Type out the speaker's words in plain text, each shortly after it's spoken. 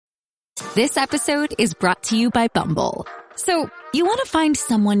This episode is brought to you by Bumble. So, you want to find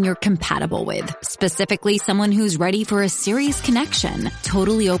someone you're compatible with, specifically someone who's ready for a serious connection,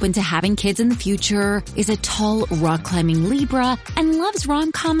 totally open to having kids in the future, is a tall, rock-climbing Libra, and loves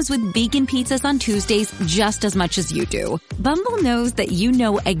rom-coms with vegan pizzas on Tuesdays just as much as you do. Bumble knows that you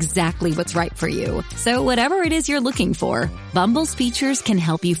know exactly what's right for you. So whatever it is you're looking for, Bumble's features can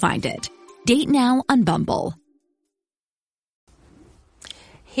help you find it. Date now on Bumble.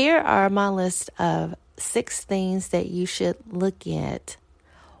 Here are my list of 6 things that you should look at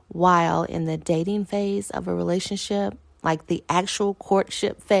while in the dating phase of a relationship, like the actual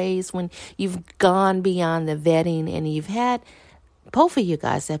courtship phase, when you've gone beyond the vetting and you've had, both of you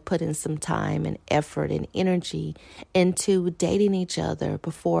guys have put in some time and effort and energy into dating each other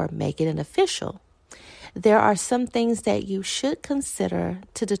before making it official. There are some things that you should consider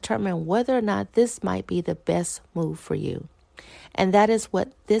to determine whether or not this might be the best move for you. And that is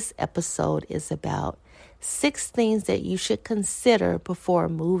what this episode is about. 6 things that you should consider before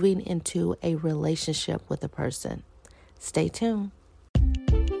moving into a relationship with a person. Stay tuned.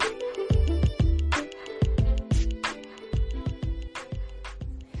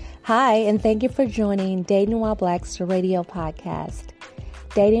 Hi, and thank you for joining Dating While Black's radio podcast.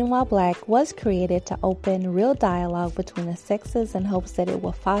 Dating While Black was created to open real dialogue between the sexes in hopes that it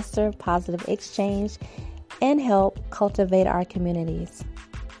will foster positive exchange and help cultivate our communities.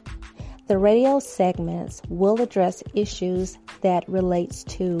 The radio segments will address issues that relates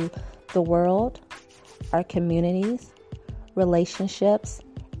to the world, our communities, relationships,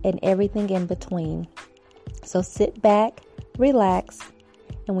 and everything in between. So sit back, relax,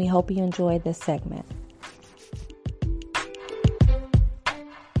 and we hope you enjoy this segment.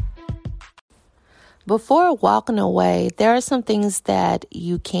 Before walking away, there are some things that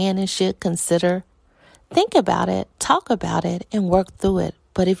you can and should consider. Think about it, talk about it, and work through it.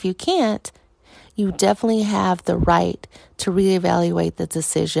 But if you can't, you definitely have the right to reevaluate the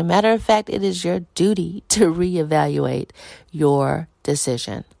decision. Matter of fact, it is your duty to reevaluate your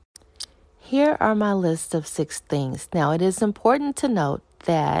decision. Here are my list of 6 things. Now, it is important to note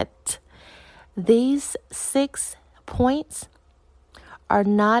that these 6 points are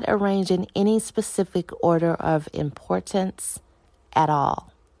not arranged in any specific order of importance at all.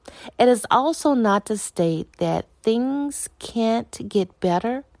 It is also not to state that things can't get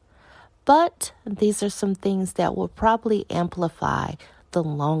better, but these are some things that will probably amplify the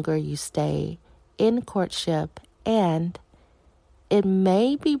longer you stay in courtship, and it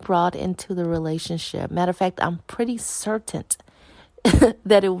may be brought into the relationship. Matter of fact, I'm pretty certain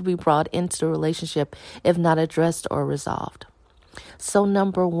that it will be brought into the relationship if not addressed or resolved. So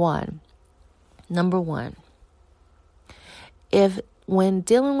number one, if when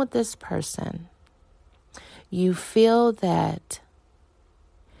dealing with this person, you feel that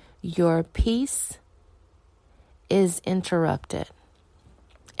your peace is interrupted.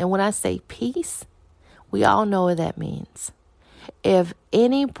 And when I say peace, we all know what that means. If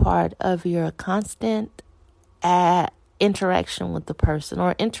any part of your constant interaction with the person,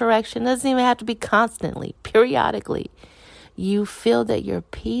 or interaction doesn't even have to be constantly, periodically, you feel that your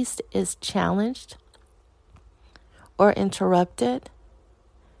peace is challenged or interrupted,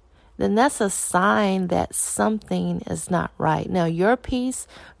 then that's a sign that something is not right. Now, your peace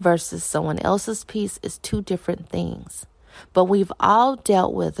versus someone else's peace is 2 different things. But we've all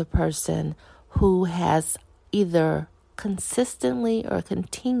dealt with a person who has either consistently or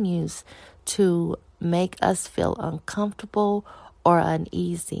continues to make us feel uncomfortable or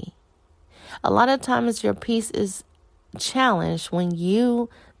uneasy. A lot of times your peace is challenged when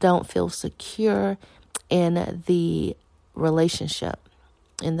you don't feel secure in the relationship,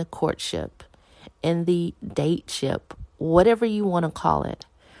 in the courtship, in the dateship, whatever you want to call it.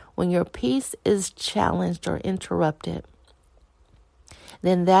 When your peace is challenged or interrupted,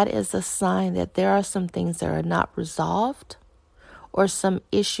 then that is a sign that there are some things that are not resolved, or some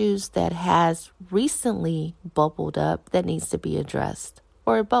issues that has recently bubbled up that needs to be addressed,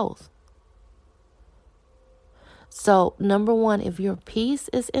 or both. So, number 1, if your peace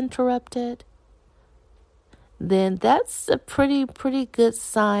is interrupted, then that's a pretty good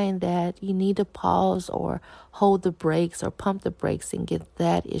sign that you need to pause or hold the brakes or pump the brakes and get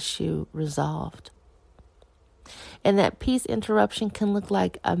that issue resolved. And that peace interruption can look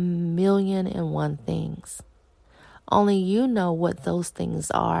like 1,000,001 things. Only you know what those things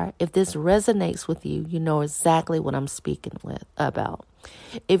are. If this resonates with you, you know exactly what I'm speaking about.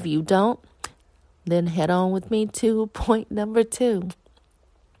 If you don't, then head on with me to point number 2.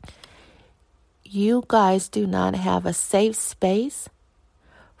 You guys do not have a safe space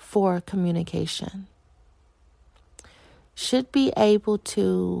for communication. Should be able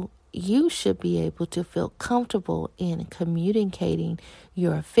to you should be able to feel comfortable in communicating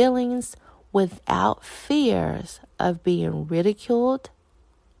your feelings without fears of being ridiculed,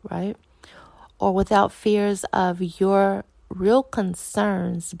 right? Or without fears of your real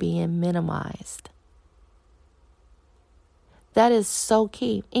concerns being minimized. That is so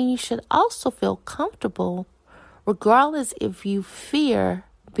key. And you should also feel comfortable, regardless if you fear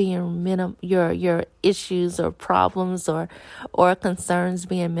being your issues or problems or concerns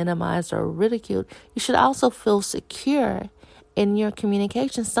being minimized or ridiculed. You should also feel secure in your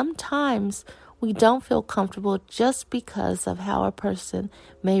communication. Sometimes we don't feel comfortable just because of how a person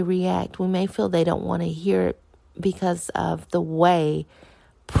may react. We may feel they don't want to hear it because of the way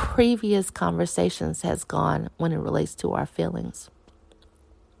previous conversations has gone when it relates to our feelings.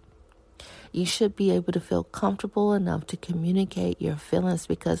 You should be able to feel comfortable enough to communicate your feelings,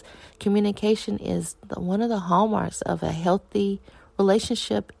 because communication is one of the hallmarks of a healthy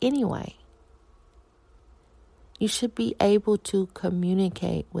relationship anyway. You should be able to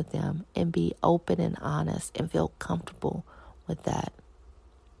communicate with them and be open and honest and feel comfortable with that.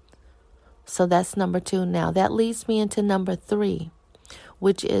 So that's number 2. Now that leads me into number 3,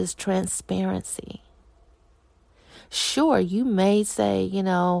 which is transparency. Sure, you may say,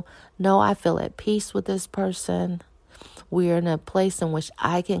 no, I feel at peace with this person. We're in a place in which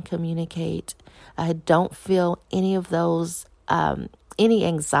I can communicate. I don't feel any of those, any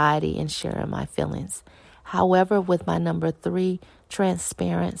anxiety in sharing my feelings. However, with my number 3,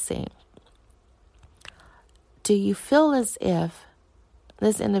 transparency, do you feel as if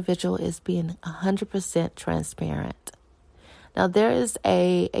this individual is being 100% transparent? Now, there is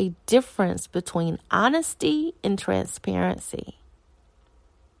a difference between honesty and transparency.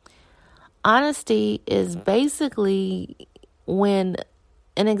 Honesty is basically when,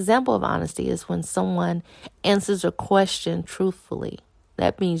 an example of honesty is when someone answers a question truthfully.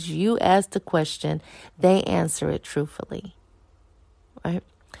 That means you ask the question, they answer it truthfully, right?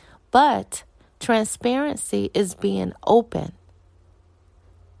 But transparency is being open,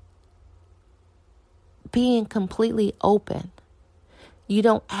 being completely open. You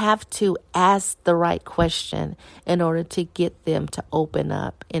don't have to ask the right question in order to get them to open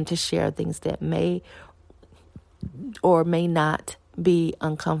up and to share things that may or may not be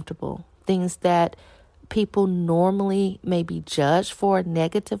uncomfortable. Things that people normally may be judged for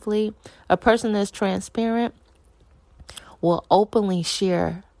negatively. A person that's transparent will openly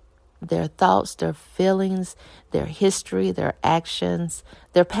share their thoughts, their feelings, their history, their actions,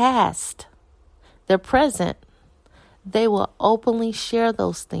 their past, their present. They will openly share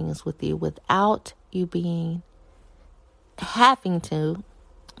those things with you without you having to,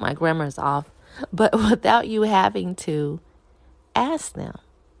 my grammar's off, but without you having to ask them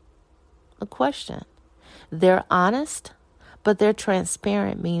a question. They're honest, but they're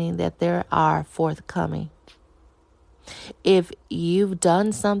transparent, meaning that they are forthcoming. If you've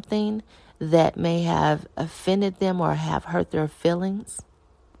done something that may have offended them or have hurt their feelings,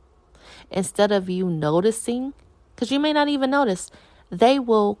 instead of you noticing, because you may not even notice, they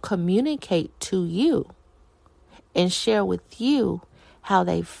will communicate to you and share with you how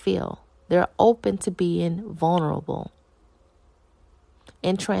they feel. They're open to being vulnerable.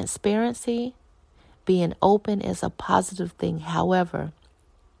 In transparency, being open is a positive thing. However,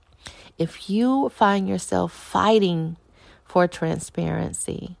 if you find yourself fighting for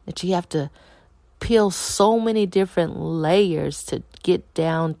transparency, that you have to peel so many different layers to get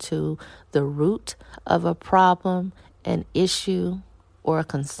down to the root of a problem, an issue, or a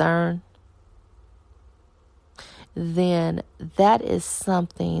concern, then that is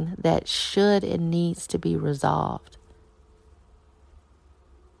something that should and needs to be resolved.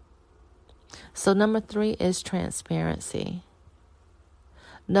 So number 3 is transparency.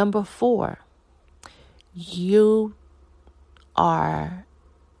 Number 4, you are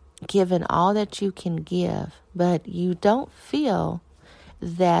given all that you can give, but you don't feel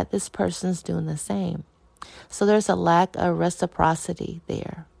that this person's doing the same. So there's a lack of reciprocity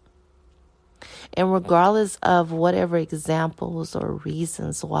there. And regardless of whatever examples or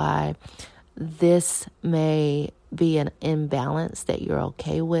reasons why this may be an imbalance that you're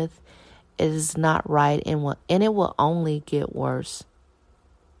okay with, it is not right, and it will only get worse.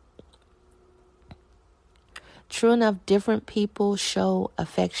 True enough, different people show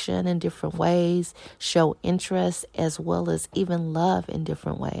affection in different ways, show interest as well as even love in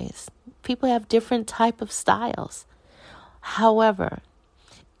different ways. People have different type of styles. However,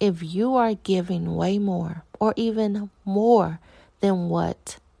 if you are giving way more or even more than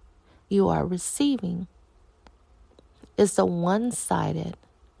what you are receiving, it's a one-sided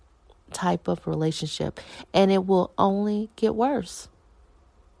type of relationship, and it will only get worse.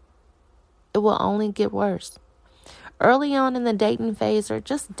 will only get worse. Early on in the dating phase, or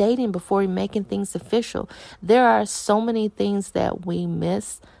just dating before making things official, there are so many things that we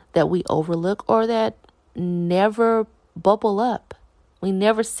miss, that we overlook, or that never bubble up. We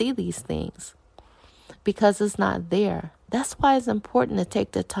never see these things because it's not there. That's why it's important to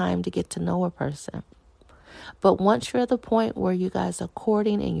take the time to get to know a person. But once you're at the point where you guys are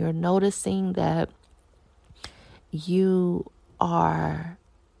courting and you're noticing that you are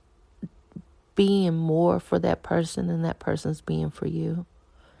being more for that person than that person's being for you,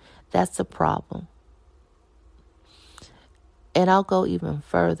 that's a problem. And I'll go even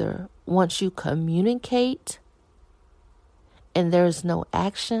further. Once you communicate and there's no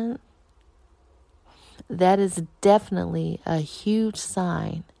action, that is definitely a huge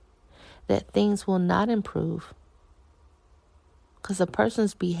sign that things will not improve. Because a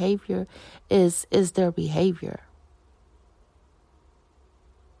person's behavior is their behavior.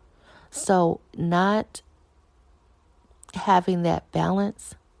 So not having that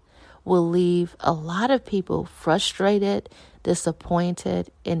balance will leave a lot of people frustrated,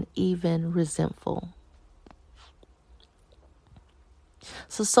 disappointed, and even resentful.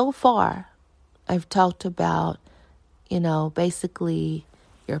 So far, I've talked about, basically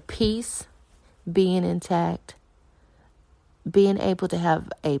your peace being intact, being able to have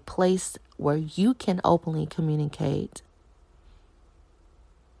a place where you can openly communicate.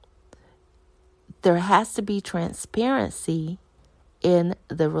 There has to be transparency in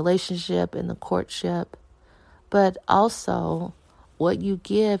the relationship, in the courtship, but also what you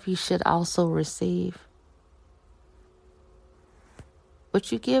give, you should also receive.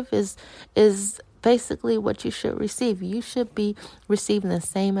 What you give is basically what you should receive. You should be receiving the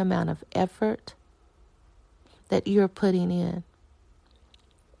same amount of effort that you're putting in.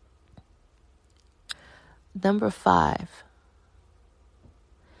 Number 5,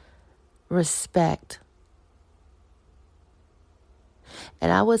 respect.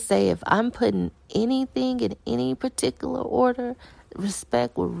 And I would say if I'm putting anything in any particular order,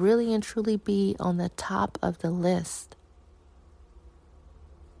 respect will really and truly be on the top of the list.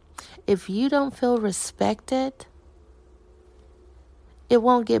 If you don't feel respected, it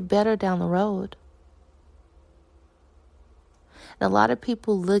won't get better down the road. And a lot of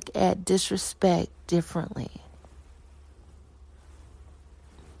people look at disrespect differently.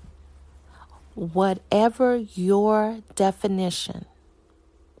 Whatever your definition,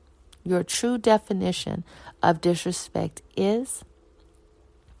 your true definition of disrespect is,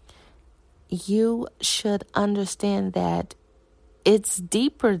 you should understand that it's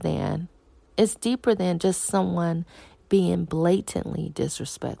deeper than just someone being blatantly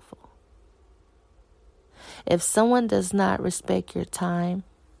disrespectful. If someone does not respect your time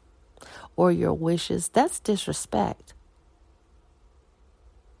or your wishes, that's disrespect.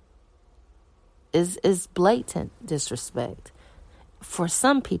 Is blatant disrespect. For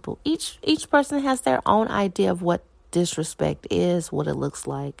some people, each person has their own idea of what disrespect is, what it looks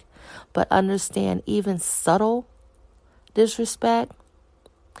like. But understand, even subtle disrespect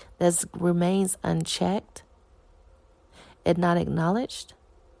that remains unchecked and not acknowledged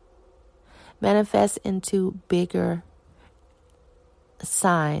manifests into bigger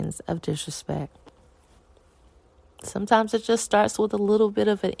signs of disrespect. Sometimes it just starts with a little bit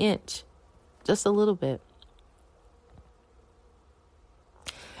of an inch, just a little bit.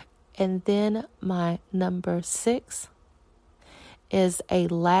 And then my number 6 is a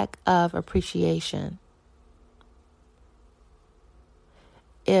lack of appreciation.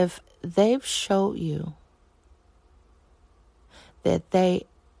 If they've showed you that they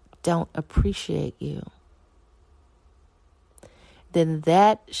don't appreciate you, then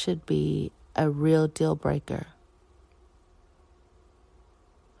that should be a real deal breaker.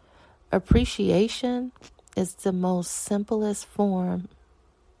 Appreciation is the most simplest form.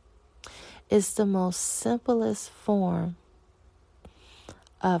 It's the most simplest form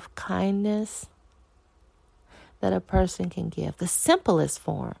of kindness that a person can give. The simplest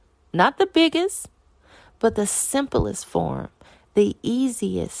form. Not the biggest, but the simplest form. The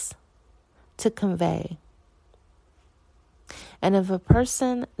easiest to convey. And if a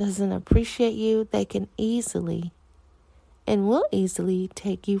person doesn't appreciate you, they can easily and will easily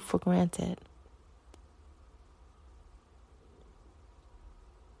take you for granted.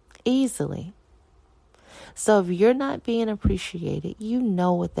 Easily. So if you're not being appreciated, you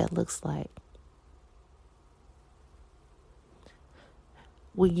know what that looks like.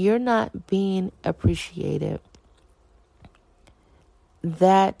 When you're not being appreciated,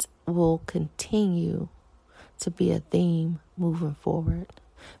 that will continue to be a theme moving forward.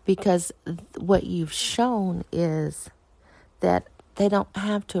 Because what you've shown is that they don't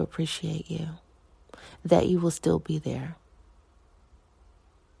have to appreciate you, that you will still be there.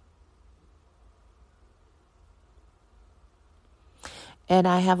 And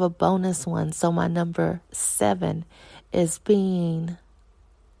I have a bonus one. So my number 7 is being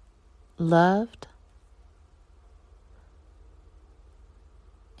loved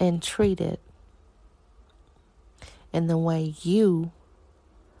and treated in the way you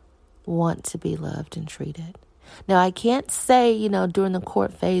want to be loved and treated. Now, I can't say, during the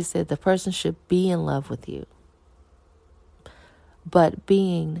court phase that the person should be in love with you. But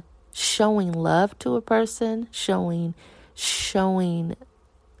showing love to a person, showing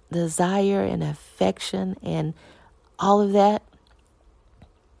desire and affection and all of that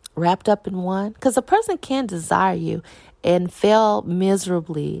wrapped up in one. Because a person can desire you and fail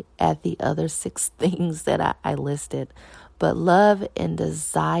miserably at the other 6 things that I listed. But love and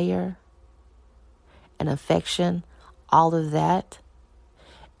desire and affection, all of that,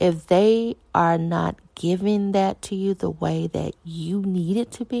 if they are not giving that to you the way that you need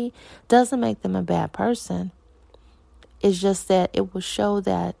it to be, doesn't make them a bad person. It's just that it will show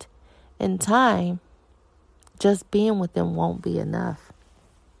that in time, just being with them won't be enough.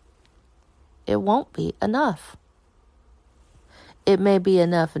 It won't be enough. It may be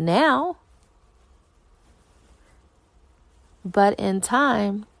enough now, but in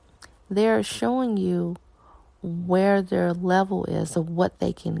time, they're showing you where their level is of what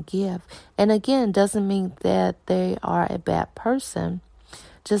they can give. And again, doesn't mean that they are a bad person,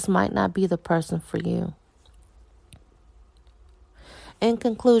 just might not be the person for you. In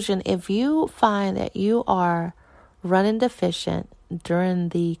conclusion, if you find that you are running deficient during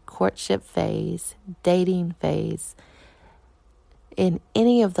the courtship phase, dating phase, in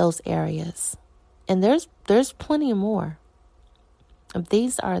any of those areas, and there's plenty more.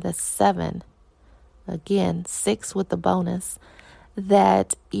 These are the 7, again, 6 with the bonus,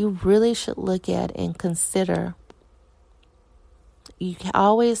 that you really should look at and consider. You can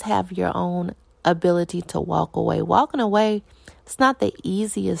always have your own ability to walk away. Walking away, it's not the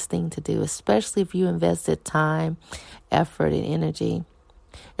easiest thing to do, especially if you invested time, effort, and energy,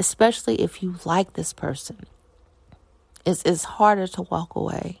 especially if you like this person. It's harder to walk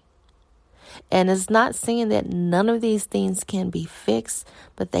away. And it's not saying that none of these things can be fixed,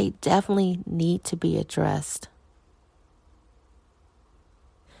 but they definitely need to be addressed.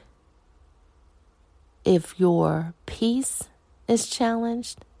 If your peace is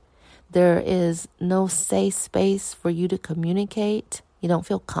challenged, there is no safe space for you to communicate, you don't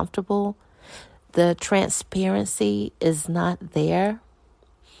feel comfortable, the transparency is not there.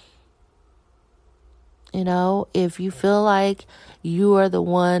 If you feel like you are the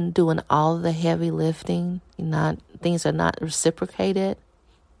one doing all of the heavy lifting, things are not reciprocated,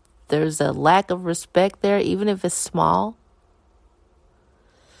 there's a lack of respect there, even if it's small.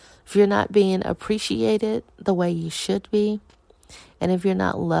 If you're not being appreciated the way you should be, and if you're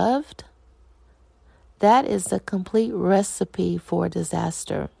not loved, that is a complete recipe for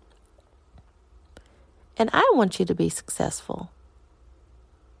disaster. And I want you to be successful.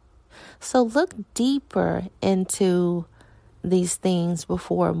 So look deeper into these things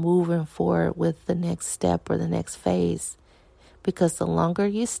before moving forward with the next step or the next phase. Because the longer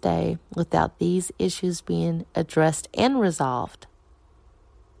you stay without these issues being addressed and resolved,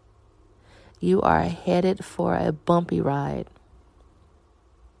 you are headed for a bumpy ride.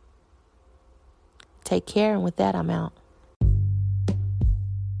 Take care, and with that, I'm out.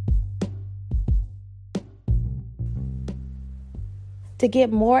 To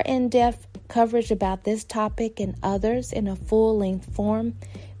get more in-depth coverage about this topic and others in a full-length form,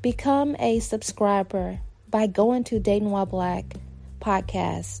 become a subscriber by going to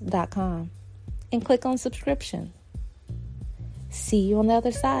datingwhileblackpodcast.com and click on subscription. See you on the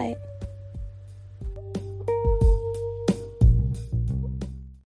other side.